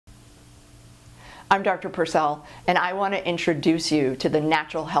I'm Dr. Purcell, and I want to introduce you to the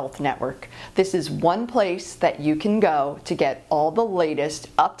Natural Health Network. This is one place that you can go to get all the latest,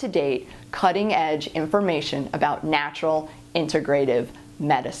 up-to-date, cutting-edge information about natural integrative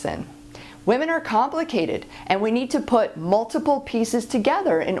medicine. Women are complicated, and we need to put multiple pieces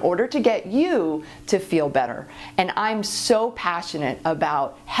together in order to get you to feel better. And I'm so passionate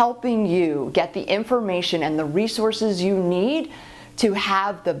about helping you get the information and the resources you need to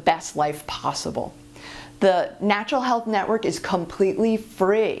have the best life possible. The Natural Health Network is completely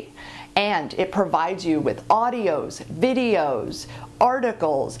free, and it provides you with audios, videos,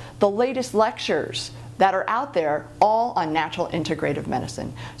 articles, the latest lectures that are out there, all on natural integrative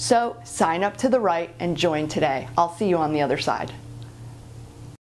medicine. So sign up to the right and join today. I'll see you on the other side.